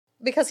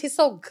Because he's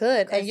so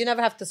good, and you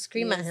never have to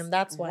scream at him.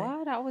 That's why.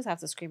 What? I always have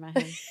to scream at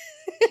him.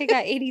 He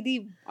got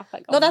ADD.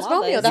 Like No, that's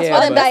Romeo. That's yeah, why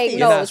they're but besties.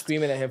 you're not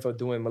screaming at him for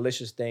doing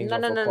malicious things or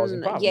for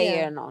causing problems.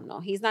 Yeah, no.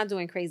 He's not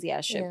doing crazy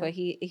ass shit, but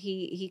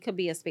he could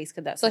be a space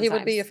cadet. So sometimes. he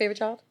would be your favorite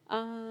child?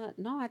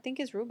 No, I think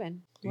it's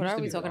Ruben. He What used are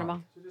to we be talking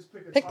alive.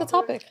 about? Pick the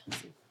topic.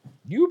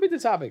 You pick the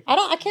topic.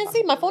 I can't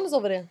see. My phone is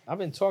over there. I've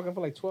been talking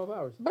for like 12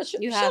 hours. But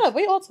shut have. up.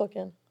 We all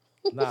talking.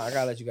 Nah, I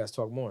gotta let you guys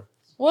talk more.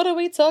 What are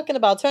we talking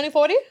about? Turning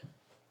 40?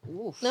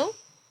 Oof. No?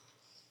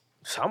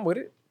 I'm with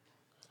it.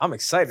 I'm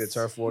excited to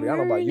turn 40. I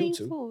don't know about you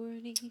two.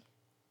 40.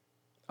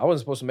 I wasn't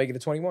supposed to make it to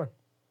 21.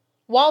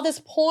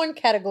 Wildest porn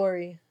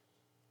category.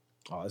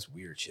 Oh, that's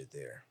weird shit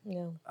there.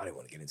 Yeah. I didn't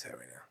want to get into that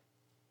right now.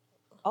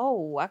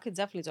 Oh, I could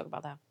definitely talk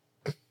about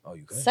that. Oh,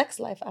 you good? Sex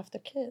life after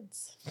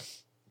kids.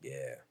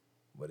 Yeah.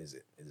 What is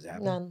it? Is it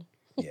happening? None.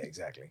 Yeah,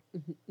 exactly.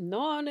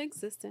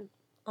 Non-existent.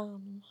 I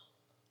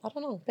don't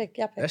know. Pick.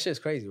 Yeah, pick. That shit's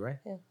crazy, right?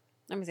 Yeah.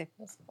 Let me see.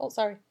 Oh,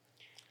 sorry.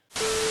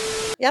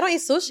 Y'all don't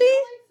eat sushi?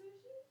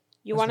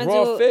 You It's want to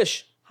raw do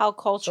fish. how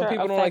culture Some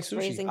people don't like affects sushi.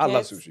 raising I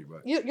love kids? sushi,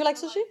 but You like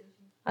sushi?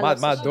 I my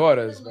love sushi.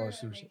 daughter is going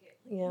sushi.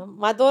 Yeah.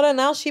 My daughter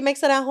now, she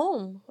makes it at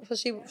home. So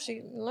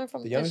she learned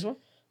from... The youngest one?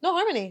 No,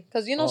 Harmony.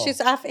 Because, Oh. she's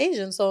half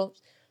Asian. So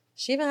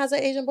she even has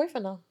an Asian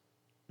boyfriend now.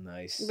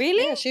 Nice.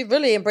 Really? Yeah, she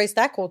really embraced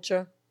that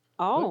culture.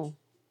 Oh.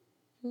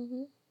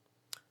 Mm-hmm.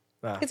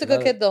 Nah, He's a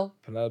good kid, though.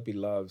 Penelope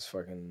loves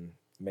fucking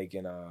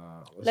making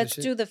what's Let's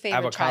this do shit? the favorite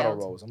avocado child.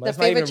 rolls. I'm The like, it's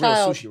not even favorite a real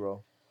child. sushi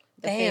roll.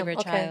 The Damn, favorite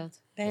okay. child.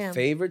 Damn.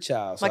 Favorite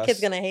child. So My kid's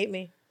that's- going to hate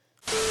me.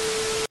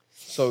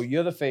 So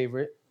you're the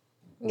favorite.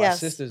 My Yes.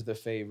 sister's the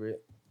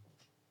favorite.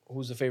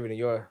 Who's the favorite in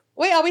your?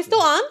 Wait, are we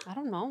still on? I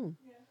don't know.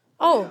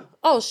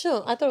 Oh,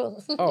 sure. I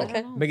thought... Oh,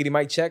 okay. Miggity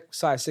mic check.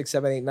 Size 6,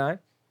 7, 8, 9.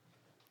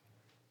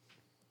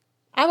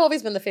 I've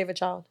always been the favorite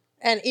child.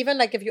 And even,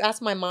 like, if you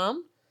ask my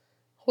mom,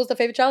 who's the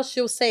favorite child,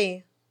 she'll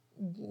say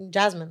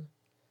Jasmine.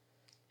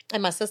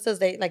 And my sisters,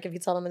 they, like, if you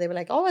tell them, they were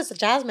like, oh, it's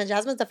Jasmine.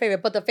 Jasmine's the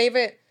favorite. But the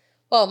favorite...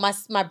 Well,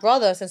 my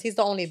brother, since he's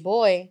the only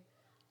boy,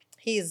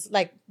 he's,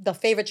 like, the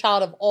favorite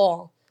child of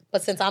all.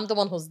 But since I'm the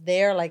one who's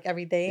there, like,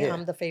 every day, Yeah.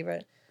 I'm the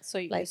favorite. So,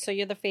 Like- so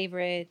you're the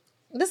favorite.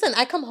 Listen,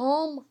 I come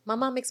home, my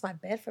mom makes my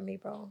bed for me,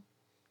 bro.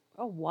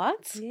 Oh,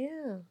 what?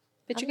 Yeah.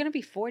 But you're going to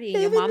be 40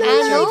 and your mom I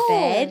makes your know.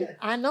 bed?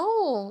 I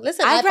know.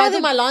 Listen, I'd if I do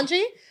rather- my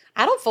laundry,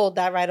 I don't fold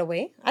that right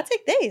away. I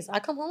take days. I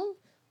come home,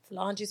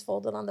 laundry's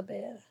folded on the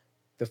bed.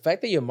 The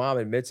fact that your mom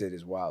admits it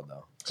is wild,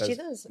 though. 'Cause She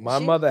does. My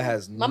mother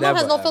has My never, mom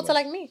has no ever, filter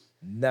like me.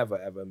 Never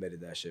ever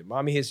admitted that shit.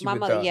 Mommy hits you My with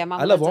mother- the. yeah, my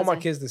I love mother all my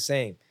doesn't. kids the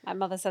same. My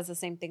mother says the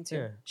same thing, too.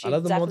 Yeah. She I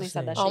love them all definitely the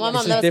said that same. shit. Oh, my It's mom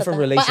just never different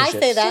said that. But I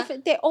relationships. say that.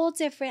 Different- They're all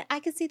different. I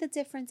can see the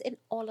difference in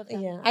all of them.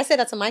 Yeah, I say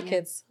that to my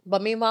kids.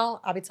 But meanwhile,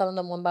 I'll be telling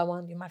them one by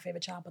one, you're my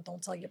favorite child, but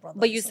don't tell your brother.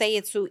 But you So- say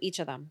it to each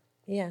of them.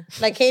 Yeah.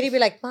 Like Katie be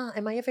like, Ma,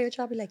 am I your favorite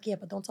child? I'll be like, yeah,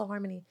 but don't tell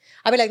Harmony.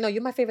 I'll be like, no,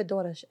 you're my favorite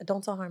daughter.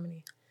 Don't tell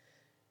Harmony.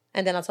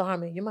 And then I'll tell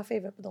Harmony, you're my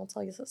favorite, but don't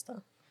tell your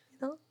sister.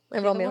 You know?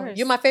 And You're the Romeo, worst.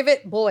 you're my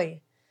favorite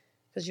boy.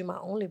 Because you're my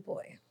only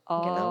boy.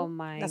 Oh, know?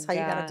 my That's God.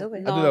 how you gotta do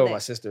it. I do that with my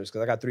sisters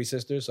because I got 3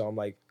 sisters. So I'm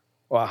like,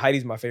 well,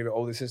 Heidi's my favorite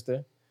older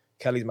sister.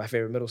 Kelly's my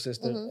favorite middle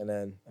sister. And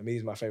then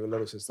Amita's my favorite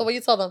little sister. So what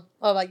you tell them?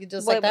 Oh, like you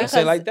just But like I that?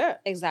 say like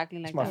that. Exactly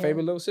like It's my that.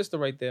 favorite little sister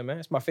right there, man.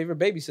 It's my favorite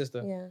baby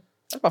sister. Yeah.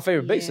 That's my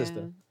favorite big Yeah.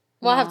 sister.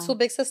 Well, I have No. 2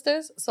 big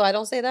sisters, so I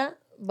don't say that.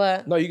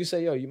 But No, you can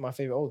say, yo, you're my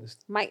favorite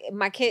oldest. My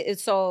kid,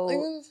 so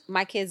Mm.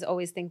 my kids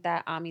always think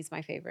that Ami's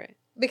my favorite.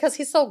 because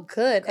he's so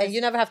good, and you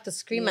never have to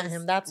scream at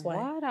him. That's why.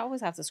 What? I always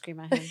have to scream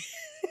at him.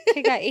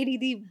 He got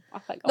ADD.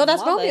 Like No, a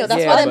that's mother. Romeo.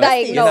 That's yeah, why but they're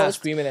diagnosed. you're not diagnosed.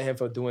 screaming at him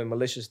for doing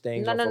malicious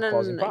things No, or no, for no,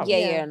 causing no. problems.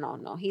 Yeah,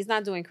 no. He's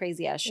not doing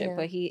crazy ass shit, Yeah.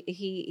 but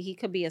he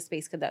could be a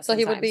space cadet. So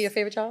he would be sometimes. your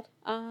favorite child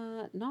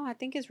No, I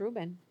think it's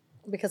Ruben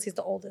because he's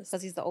the oldest.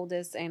 because he's the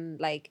oldest, and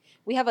like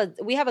we have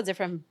a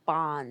different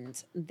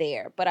bond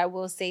there. But I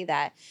will say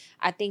that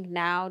I think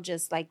now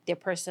just like their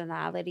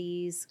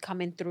personalities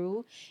coming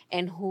through,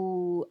 and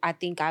who I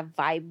think I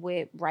vibe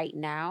with right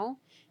now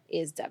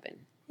is Devin.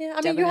 Yeah, I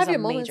mean, Devin you is have a your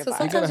moments, major so vibe.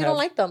 You're sometimes gonna you don't have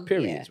like them.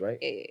 Periods, right?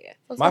 Yeah.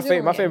 Sometimes My you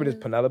don't like favorite them.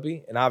 is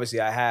Penelope, and obviously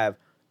I have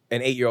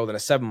an 8-year-old and a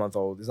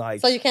 7-month-old. It's not like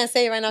So you can't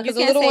say it right now You because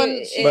the can't little say one,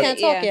 it, she but- can't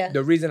talk yeah. yet.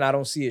 the reason I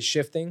don't see it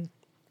shifting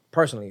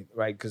personally,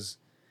 right? Because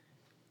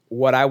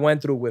what I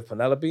went through with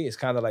Penelope is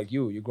kind of like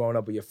you're growing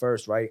up with your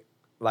first, right?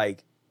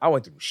 Like I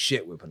went through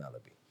shit with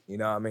Penelope. You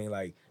know what I mean?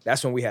 Like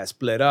that's when we had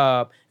split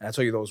up, and I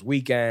told you those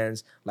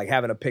weekends, like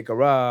having to pick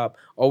her up,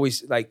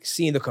 always like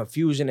seeing the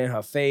confusion in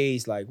her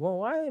face, like, well,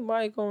 why am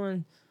I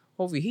going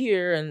over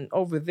here and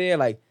over there?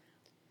 Like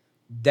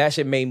that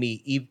shit made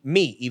me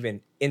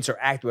even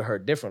interact with her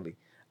differently.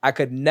 I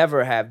could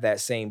never have that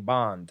same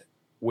bond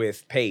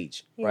with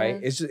Paige, right?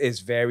 Yeah. It's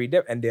very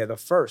different, and they're the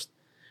first,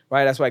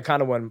 right? That's why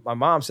kind of when my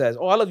mom says,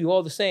 "Oh, I love you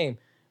all the same,"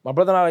 my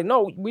brother and I are like,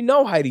 "No, we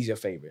know Heidi's your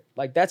favorite.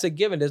 Like that's a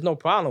given. There's no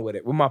problem with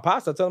it." With my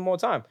pops, I tell him all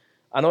the time,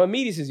 "I know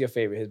Amitis is your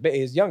favorite,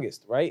 his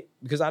youngest, right?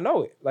 Because I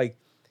know it. Like,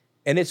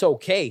 and it's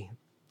okay.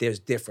 There's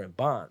different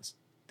bonds.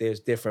 There's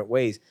different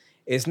ways.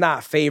 It's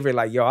not favorite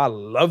like, yo, I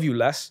love you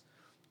less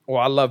or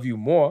I love you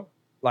more.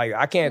 Like,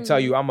 I can't tell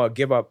you I'm going to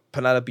give up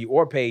Penelope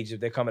or Paige if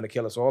they're coming to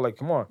kill us all. Like,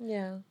 come on.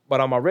 Yeah.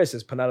 But on my wrist,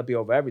 it's Penelope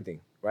over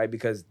everything, right?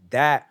 Because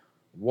that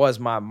was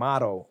my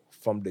motto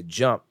from the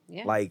jump.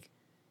 Yeah. Like,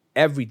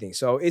 everything.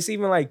 So it's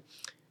even like,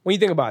 when you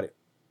think about it,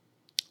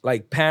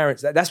 like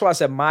parents, that's why I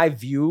said my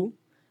view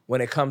when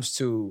it comes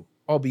to,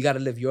 oh, but you got to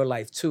live your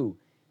life too,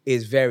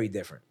 is very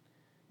different.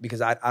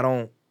 Because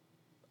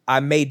I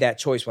made that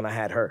choice when I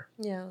had her.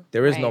 Yeah.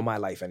 There is no Right. my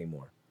life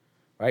anymore.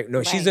 Right?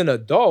 No, she's Right. an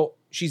adult.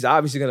 She's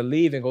obviously going to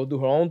leave and go do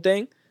her own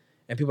thing.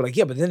 And people are like,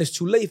 yeah, but then it's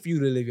too late for you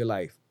to live your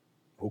life.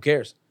 Who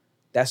cares?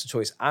 That's the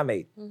choice I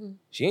made. Mm-hmm.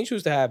 She ain't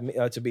choose to have me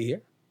to be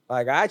here.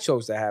 Like, I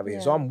chose to have her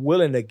here. So Yeah. I'm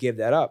willing to give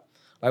that up.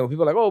 Like, when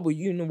people are like, oh, but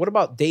you know, what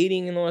about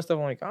dating and all that stuff?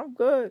 I'm like, I'm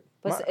good.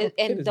 But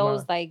and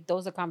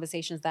those are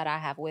conversations that I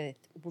have with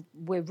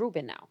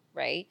Ruben now,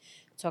 right?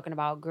 Talking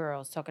about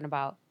girls, talking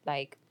about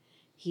like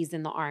he's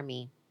in the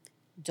army.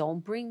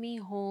 Don't bring me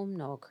home,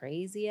 no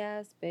crazy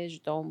ass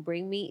bitch. Don't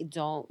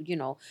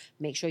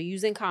make sure you're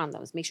using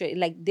condoms. Make sure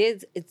like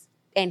this. It's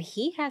and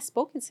he has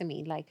spoken to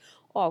me like,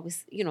 oh, I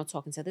was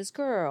talking to this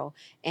girl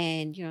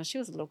and she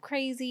was a little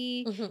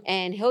crazy,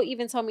 and he'll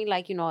even tell me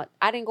like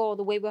I didn't go all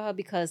the way with her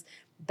because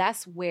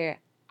that's where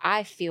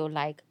I feel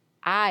like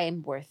I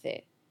am worth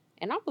it.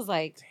 And I was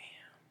like,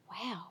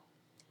 wow,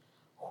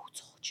 who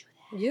told you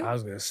that? You? I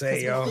was going to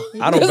say, yo,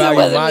 I don't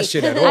value my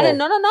shit at all. I don't,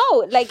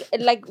 no.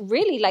 Like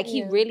really, like he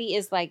Yeah. really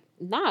is like,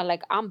 nah,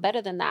 like I'm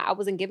better than that. I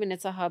wasn't giving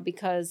it to her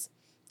because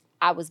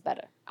I was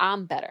better.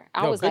 I'm better.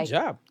 I Yo, was good like,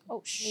 job.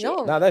 oh shit.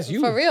 No. Nah, that's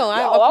you. For real.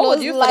 I Yo, applaud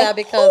was you for like, that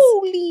because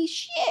holy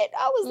shit.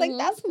 I was like,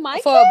 that's my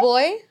for kid. a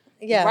boy,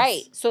 yes.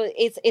 Right. So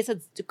it's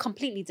a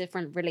completely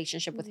different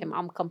relationship with him.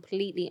 I'm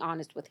completely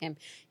honest with him.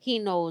 He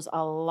knows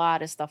a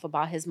lot of stuff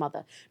about his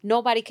mother.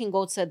 Nobody can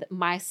go to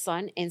my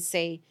son and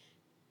say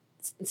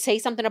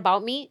something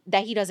about me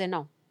that he doesn't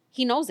know.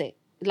 He knows it.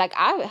 Like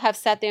I have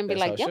sat there and be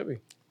That's how like, it yep, should be.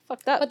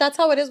 fucked up. But that's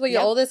how it is with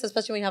your Yep. oldest,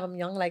 especially when you have them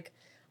young. Like,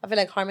 I feel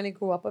like Harmony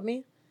grew up with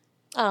me.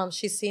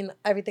 She's seen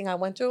everything I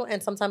went through.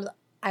 And sometimes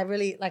I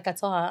really, like I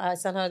told her, I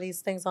sent her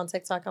these things on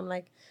TikTok. I'm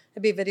like,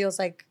 it'd be videos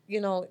like,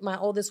 my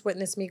oldest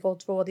witnessed me go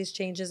through all these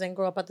changes and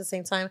grow up at the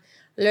same time,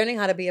 learning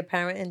how to be a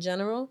parent in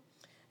general.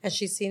 And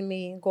she's seen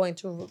me going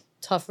through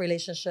tough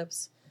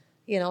relationships,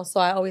 So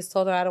I always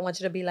told her, I don't want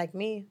you to be like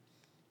me.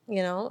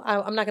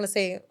 I'm not going to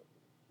say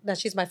that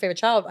she's my favorite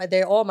child.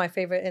 They're all my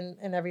favorite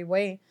in every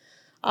way.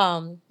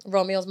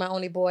 Romeo's my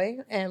only boy.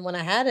 And when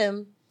I had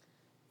him,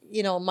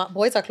 my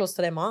boys are close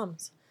to their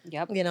moms.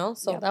 Yep.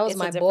 So Yep. that was It's a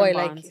my different boy,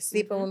 bond. like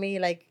sleeping with me,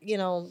 like,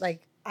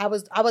 like I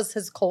was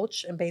his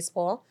coach in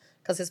baseball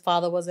because his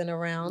father wasn't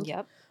around.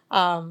 Yep.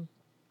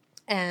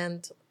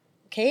 And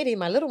Katie,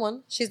 my little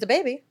one, she's the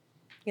baby.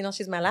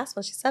 She's my last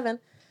one. She's 7.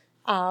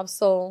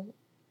 So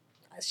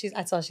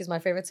I thought she's my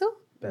favorite too.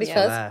 That's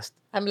because last.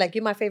 I'm like,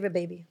 you're my favorite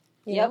baby.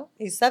 You Yep. know?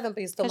 He's 7, but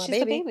he's still my She's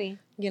the baby. baby.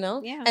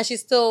 Yeah. And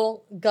she's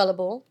still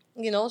gullible.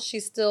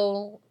 She's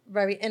still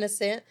very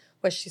innocent,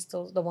 but she's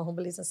still the one who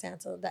believes in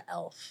Santa, the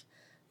elf.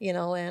 And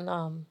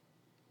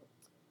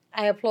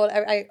I applaud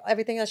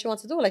everything that she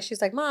wants to do. Like,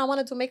 she's like, Ma, I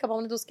want to do makeup. I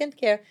want to do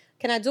skincare.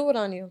 Can I do it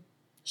on you?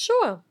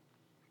 Sure.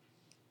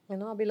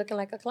 I'll be looking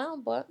like a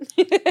clown, but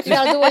you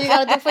got to do what you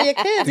got to do for your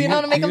kids,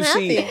 to make them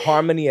happy. See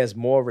Harmony as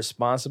more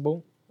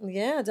responsible?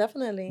 Yeah,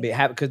 definitely.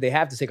 Because they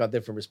have to take on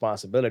different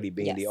responsibility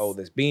being the Yes.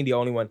 oldest, being the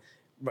only one,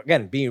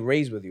 again, being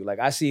raised with you. Like,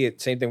 I see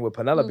it, same thing with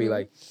Penelope.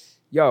 Like,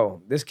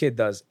 yo, this kid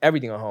does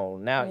everything at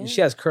home. Now,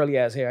 she has curly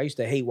ass hair. I used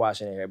to hate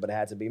washing her hair, but it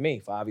had to be me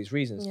for obvious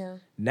reasons. Yeah.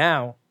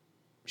 Now,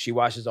 she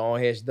washes her own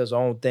hair. She does her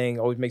own thing,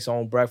 always makes her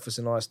own breakfast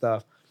and all that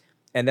stuff.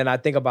 And then I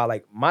think about,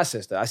 like, my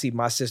sister. I see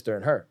my sister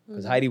and her.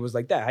 Because Heidi was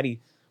like that.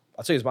 Heidi,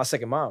 I'll tell you, it's my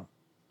second mom.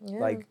 Yeah.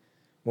 Like,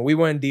 when we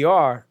were in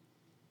DR,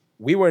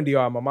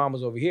 my mom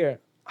was over here.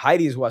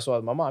 Heidi is who I saw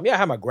as my mom. Yeah, I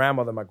had my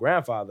grandmother and my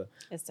grandfather.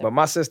 But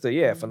my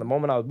sister, from the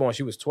moment I was born,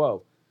 she was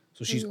 12.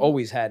 So she's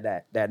always had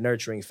that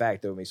nurturing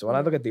factor with me. So when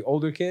I look at the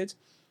older kids,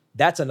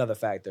 that's another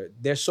factor.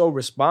 They're so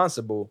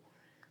responsible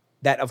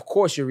that, of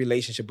course, your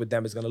relationship with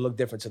them is going to look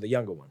different to the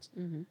younger ones.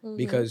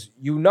 Because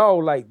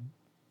like,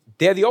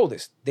 they're the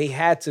oldest. They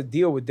had to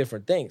deal with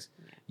different things.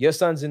 Your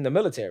son's in the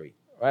military,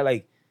 right?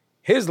 Like,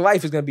 his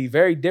life is going to be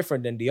very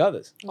different than the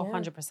others.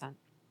 100%.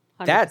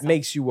 That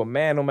makes you a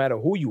man no matter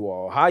who you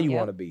are or how you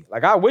want to be.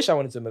 Like, I wish I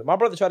went into the military. My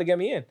brother tried to get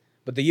me in.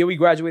 But the year we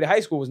graduated high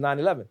school was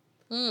 9/11.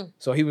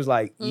 So he was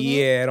like,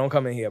 yeah, don't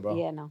come in here, bro.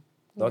 Yeah, no.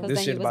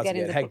 This shit about to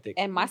get hectic.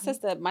 And my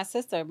sister,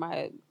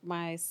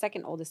 my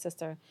second oldest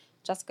sister,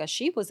 Jessica,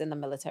 she was in the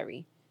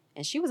military.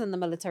 And she was in the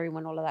military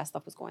when all of that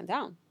stuff was going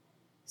down.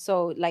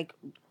 So, like,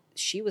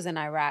 she was in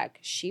Iraq.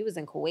 She was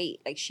in Kuwait.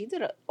 Like, she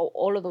did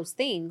all of those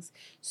things.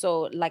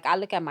 So, like, I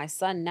look at my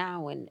son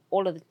now and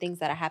all of the things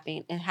that are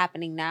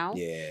happening now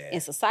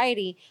in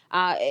society.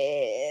 Now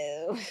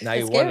you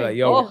scary. wonder, like,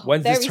 yo,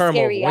 when's this very term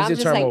scary. over? When's I'm your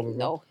just term like, over, bro?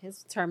 no,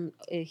 his term,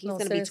 he's No,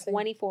 going to be seriously.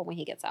 24 when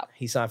he gets out.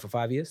 He signed for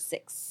 5 years?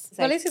 6.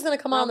 But at least he's going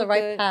to come out on the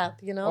right good. path,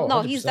 Oh,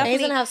 No, he's 100%. And he's definitely...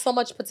 going to have so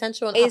much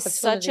potential and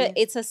It's opportunity.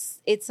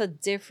 it's a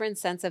different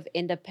sense of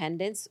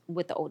independence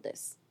with the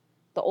oldest.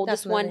 The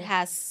oldest one Definitely.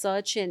 has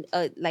such an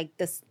like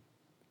this.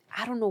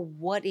 I don't know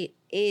what it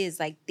is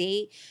like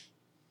they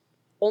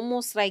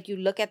almost like you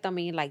look at them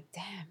and you're like,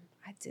 damn,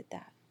 I did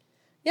that.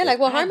 Yeah, like,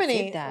 well, I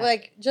Harmony, did that.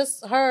 like,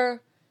 just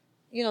her,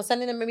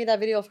 sending me that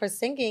video of her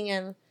singing,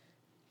 and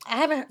I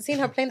haven't seen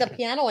her playing the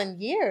piano in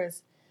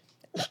years.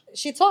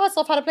 She taught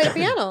herself how to play the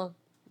piano,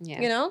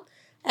 Yeah.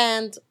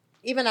 And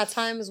even at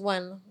times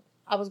when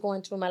I was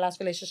going through my last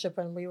relationship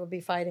and we would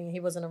be fighting and he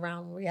wasn't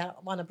around, we had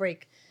on a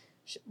break.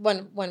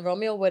 When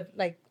Romeo would,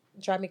 like,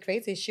 drive me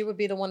crazy, she would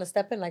be the one to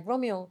step in, like,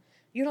 Romeo,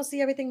 you don't see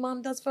everything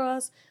mom does for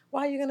us.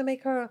 Why are you going to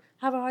make her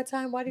have a hard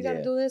time? Why do you got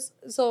to do this?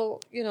 So,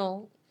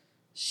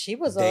 she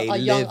was a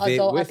young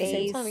adult at the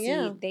same time.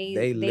 Yeah.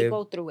 They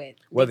go through it.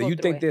 Whether you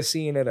think they're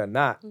seeing it or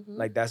not,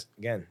 like, that's,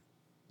 again,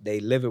 they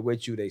live it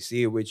with you. They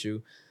see it with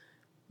you.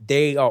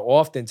 They are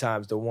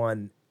oftentimes the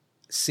one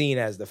seen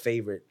as the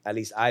favorite, at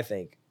least I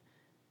think.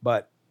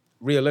 But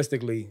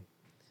realistically,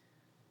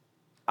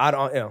 I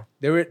don't,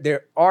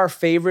 there are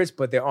favorites,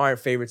 but there aren't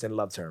favorites in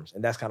love terms.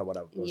 And that's kind of what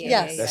I was saying.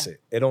 Yes. That's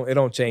it. It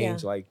don't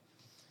change. Yeah. Like,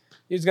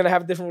 you're just going to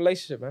have a different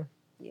relationship, man.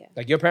 Yeah.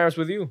 Like, your parents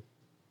with you.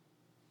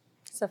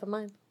 Except for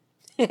mine.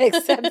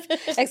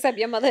 except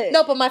your mother.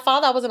 No, but my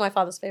father, I wasn't my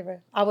father's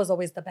favorite. I was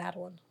always the bad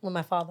one with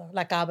my father.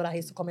 La cabra, he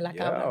used to call me La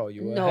cabra. Yo,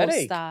 you were a No,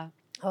 headache. stop.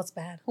 I was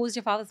bad. Who was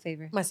your father's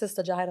favorite? My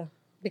sister Jahida,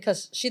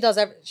 because she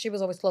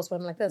was always close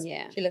with him like this.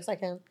 Yeah. She looks like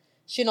him.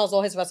 She knows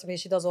all his recipes.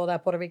 She does all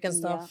that Puerto Rican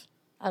stuff.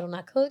 I do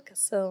not cook,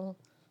 so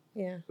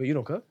yeah. But you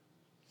don't cook?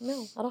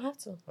 No, I don't have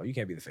to. Oh, you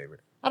can't be the favorite.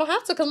 I don't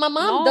have to because my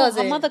mom does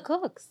her it. mother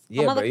cooks. Her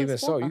Yeah, mother but even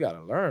cooks so, for you her.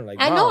 gotta learn. Like,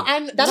 I know.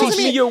 Mom, That doesn't teach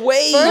me mean your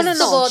ways. First No,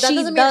 of all, that she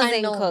doesn't mean I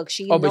doesn't know. cook.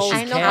 She but knows. she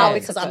I know can. how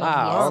because I'm a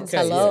mom. okay.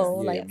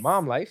 Hello, Yeah, like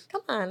mom life.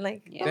 come on,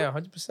 like Yeah,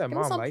 100% give me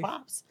mom some life.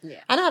 props. Yeah.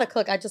 I know how to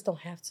cook. I just don't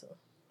have to.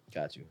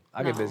 Got you.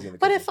 I get busy in the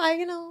But kitchen.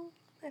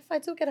 if I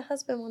do get a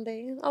husband one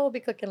day, I will be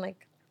cooking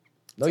like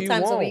No, 2 you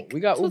times a won't. week. We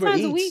got 2 Uber times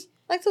Eats. a week.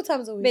 like 2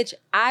 times a week. Bitch,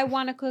 I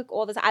want to cook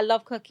all the time. I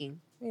love cooking.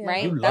 Yeah.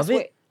 Right? You That's love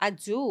what it? I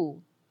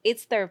do.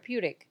 It's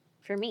therapeutic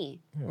for me,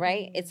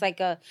 right? It's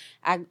like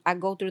I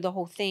go through the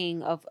whole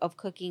thing of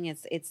cooking.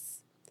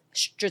 It's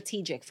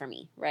strategic for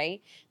me,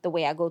 right? The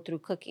way I go through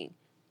cooking.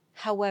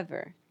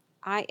 However,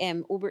 I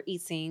am Uber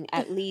eating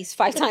at least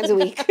 5 times a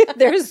week.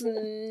 There's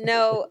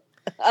no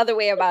other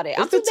way about it.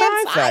 I'm It's the too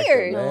damn time factor,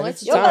 tired. man. No,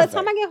 It's the Yo, by time the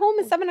time I factor. get home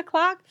at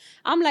 7:00,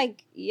 I'm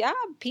like, yeah,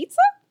 pizza,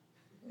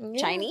 Yeah.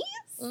 Chinese.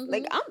 Mhm.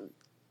 Like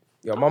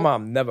Yo, my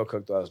mom never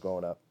cooked when I was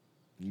growing up.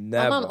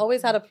 Never. My mom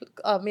always had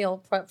a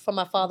meal for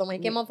my father when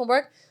he came home from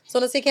work. As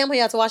soon as he came home, he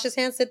had to wash his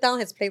hands, sit down,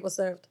 his plate was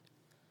served.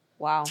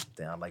 wow,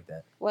 Damn, I like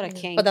that. what a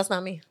king. But that's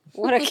not me.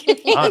 What a king.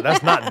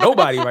 That's not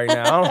nobody right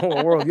now. I don't know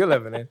what world you're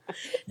living in.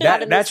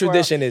 Not in That this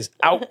tradition is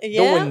out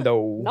Yeah. the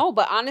window. No,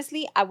 but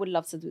honestly, I would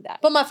love to do that.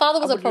 But my father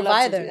was I a would love to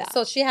provider, do that.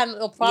 so she had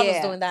no problems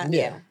Yeah. doing that.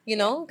 Yeah.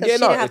 Because Yeah,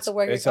 she no, didn't have to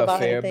worry it's a about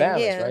fair anything.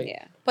 balance, Yeah. right?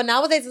 Yeah. But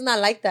nowadays it's not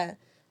like that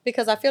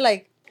because I feel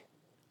like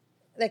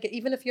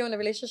even if you're in a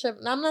relationship,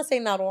 and I'm not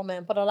saying not all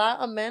men, but a lot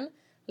of men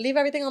leave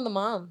everything on the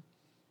mom.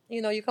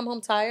 You come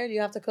home tired,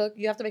 you have to cook,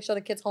 you have to make sure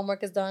the kids'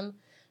 homework is done,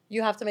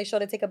 you have to make sure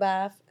they take a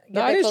bath, get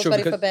No, their it is clothes true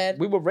ready because for bed.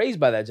 we were raised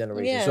by that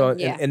generation. Yeah. So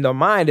Yeah. in the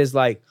mind is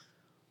like,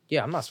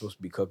 yeah, I'm not supposed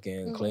to be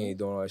cooking, cleaning,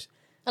 doing all this.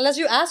 Unless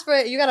you ask for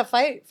it, you gotta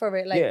fight for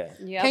it. Like, Yeah.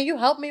 Yep. can you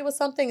help me with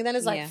something? And then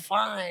it's like, Yeah.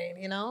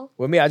 fine,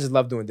 With me, I just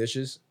love doing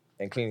dishes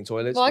and cleaning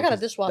toilets. Well, I got a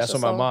because dishwasher, That's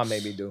what my so- mom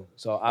made me do.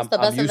 So I'm the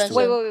best used to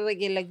invention. it.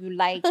 Wait. Like you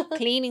like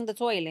cleaning the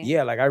toilet?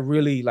 Yeah, like I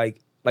really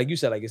like you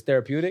said, like it's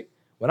therapeutic.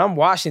 When I'm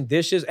washing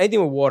dishes,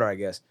 anything with water, I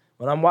guess.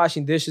 When I'm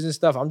washing dishes and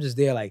stuff, I'm just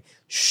there like,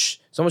 shh.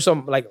 So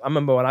like I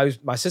remember when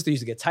my sister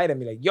used to get tight at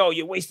me, like, yo,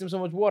 you're wasting so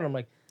much water. I'm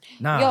like,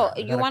 nah. Yo, I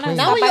you gotta wanna clean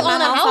Now it. when you By my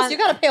own a house house, on- you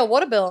gotta pay a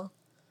water bill.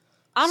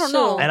 I don't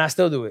know. And I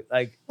still do it.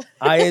 Like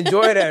I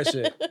enjoy that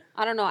shit.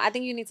 I don't know. I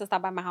think you need to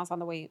stop by my house on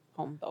the way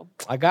home, though.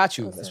 I got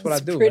you. That's what I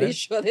do. Pretty Man.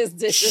 sure there's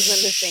dishes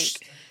in the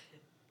sink.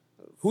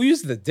 Who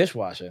uses the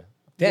dishwasher?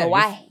 Damn, Yo, you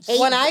I hate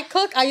When I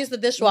cook, I use the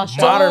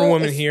dishwasher. modern Yo,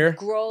 woman it's here.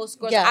 Gross.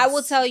 Yes. I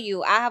will tell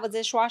you, I have a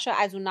dishwasher.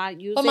 I do not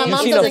use But it. my You mom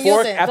see the doesn't use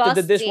fork it. after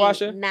the Disgusting,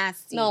 dishwasher?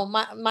 Nasty. No,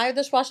 my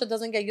dishwasher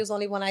doesn't get used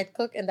only when I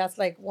cook, and that's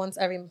like once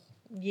every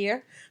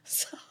year.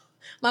 So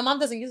my mom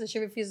doesn't use it. She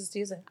refuses to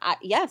use it.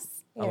 Yes.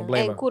 I don't Yeah.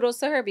 blame And her. kudos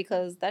to her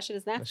because that shit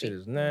is That nasty. shit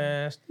is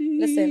nasty.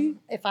 Listen,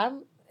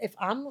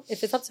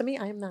 if it's up to me,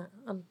 I am not.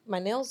 My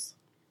nails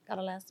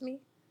gotta last me.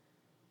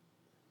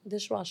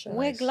 Dishwasher.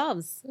 Wear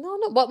gloves. No.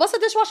 What's a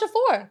dishwasher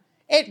for?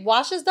 It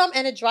washes them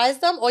and it dries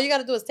them. All you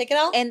gotta do is take it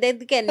out, And they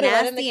get Put it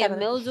right in the nasty and cabinet.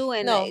 mildew.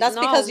 And No, that's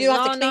because you don't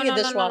have to clean your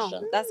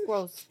dishwasher. That's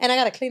gross. and I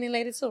got a cleaning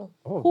lady too.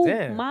 Oh, Who,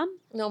 damn. mom?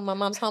 No, my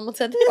mom's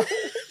Hamilton.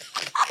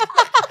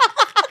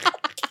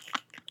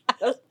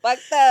 That's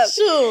fucked up.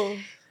 Shoo.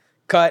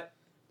 Cut.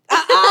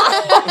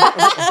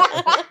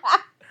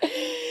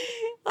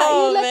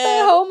 How you let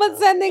the home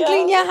attendant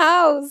clean your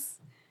house?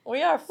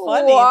 We are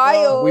funny,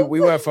 Wild. bro. We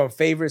went from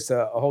favorites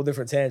to a whole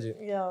different tangent.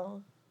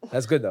 Yo.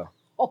 That's good though.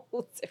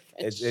 Whole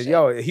different shit.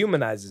 It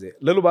humanizes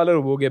it. Little by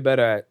little, we'll get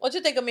better at What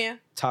you think, Amir?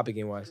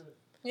 topicing wise.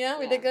 Yeah,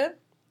 we did good.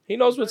 He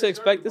knows what to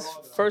expect this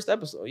first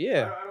episode.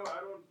 Yeah.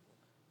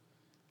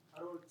 I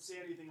don't say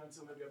anything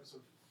until maybe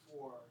episode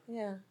 4,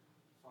 Yeah.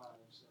 5.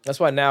 So That's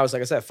why now it's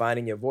like I said,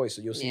 finding your voice.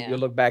 So you'll see, you'll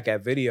look back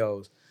at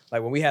videos.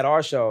 Like when we had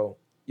our show,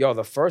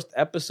 the first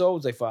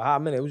episodes, like for a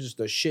hot minute, it was just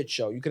a shit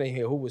show. You couldn't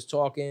hear who was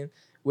talking.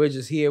 We're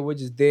just here, we're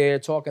just there,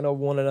 talking over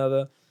one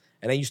another.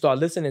 And then you start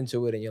listening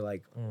to it and you're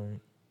like,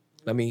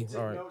 let me, take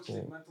all right. notes, Cool.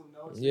 take mental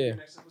notes. Yeah. Maybe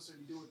next episode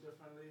you do it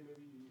differently.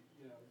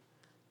 Maybe,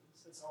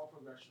 it's all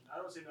progression. I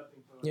don't say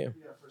nothing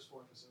for first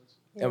 4 episodes.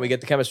 And we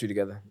get the chemistry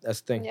together.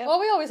 That's the thing. Yeah. Well,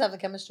 we always have the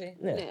chemistry.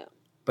 Yeah.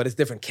 But it's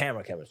different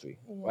camera chemistry,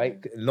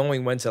 right?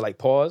 Knowing when to like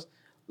pause,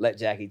 let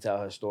Jackie tell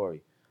her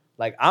story.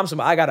 Like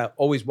I gotta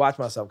always watch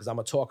myself because I'm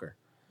a talker.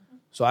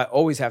 So I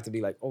always have to be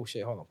like, oh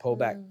shit, hold on, pull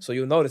back. So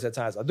you'll notice at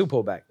times I do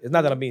pull back. It's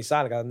not that I'm being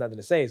silent, I have nothing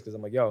to say. It's because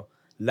I'm like, yo,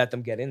 let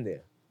them get in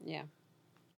there. Yeah.